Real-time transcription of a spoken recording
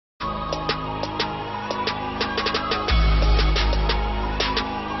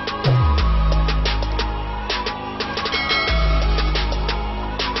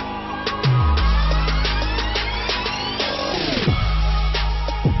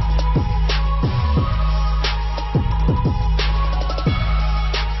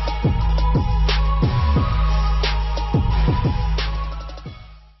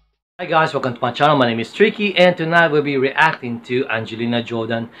guys, welcome to my channel. My name is Tricky, and tonight we'll be reacting to Angelina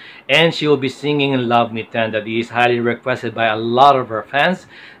Jordan, and she will be singing Love Me Tender. This is highly requested by a lot of her fans.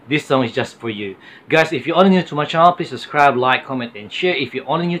 This song is just for you guys. If you're only new to my channel, please subscribe, like, comment, and share. If you're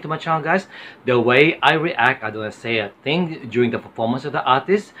only new to my channel, guys, the way I react, I don't say a thing during the performance of the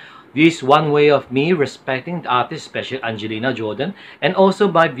artist. This is one way of me respecting the artist, especially Angelina Jordan, and also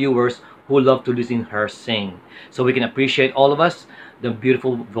my viewers who love to listen her sing, so we can appreciate, all of us, the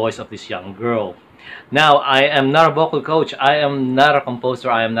beautiful voice of this young girl. Now, I am not a vocal coach, I am not a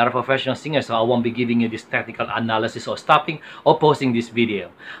composer, I am not a professional singer, so I won't be giving you this technical analysis or stopping or posting this video.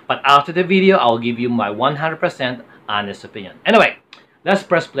 But after the video, I will give you my 100% honest opinion. Anyway, let's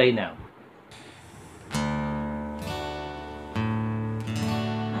press play now.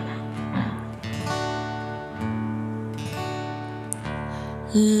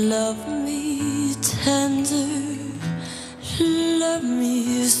 Love me tender, love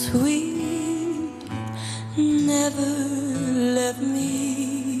me sweet, never let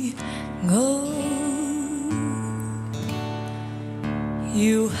me go.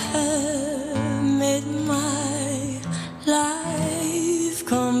 You have made my life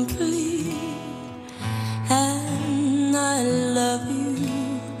complete, and I love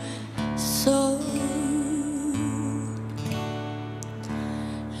you so.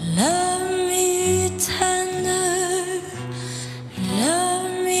 Love me tender,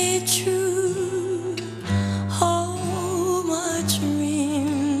 love me true, all my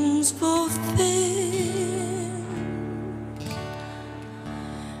dreams fulfill.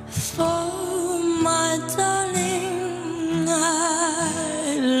 For my darling,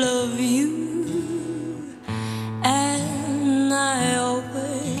 I love you, and I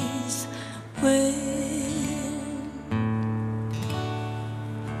always will.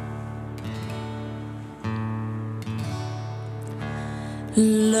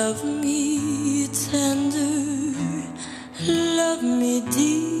 Love me tender, love me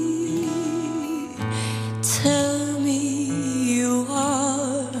deep, tell me you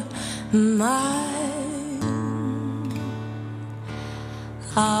are mine.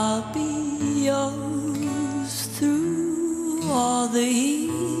 I'll be yours through all the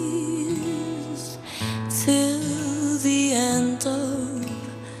years, till the end of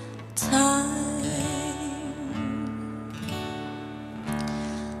time.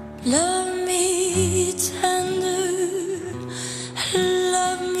 Love me tender,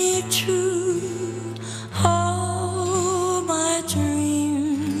 love me true, all my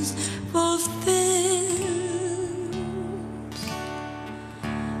dreams fulfill.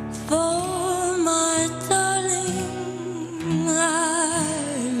 For my darling, I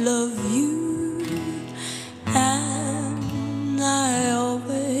love you, and I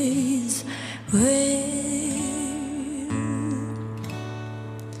always will.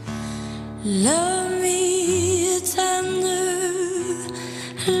 Love me tender,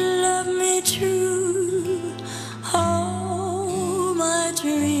 love me true, all my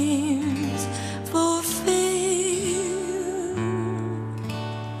dreams fulfill.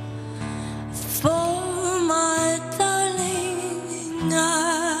 For my darling,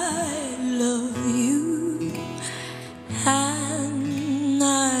 I love you, and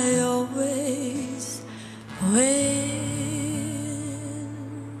I always will.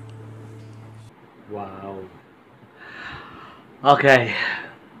 Wow. Okay,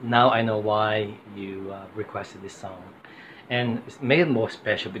 now I know why you requested this song, and it's made it more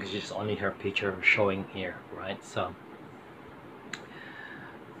special because it's only her picture showing here, right? So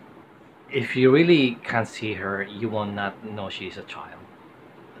if you really can't see her, you will not know she's a child.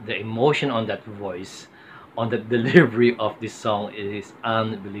 The emotion on that voice, on the delivery of this song is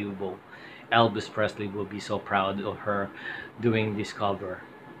unbelievable. Elvis Presley will be so proud of her doing this cover.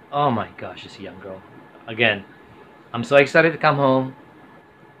 Oh my gosh, this young girl. Again, I'm so excited to come home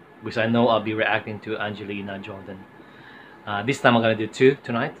because I know I'll be reacting to Angelina Jordan. This time I'm gonna do two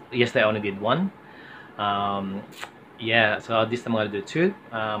tonight. Yesterday I only did one. Yeah, so this time I'm gonna do two.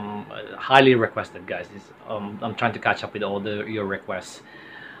 Highly requested, guys. I'm trying to catch up with all your requests.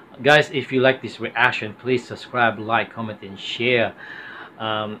 Guys, if you like this reaction, please subscribe, like, comment, and share.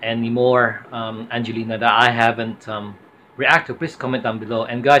 Any more Angelina that I haven't react to, please comment down below.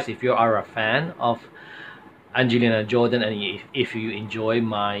 And guys, if you are a fan of Angelina Jordan, and if you enjoy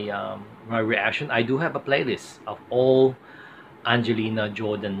my my reaction, I do have a playlist of all Angelina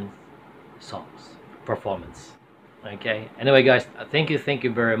Jordan songs performance. Okay, anyway guys, thank you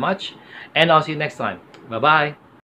very much, and I'll see you next time. Bye bye.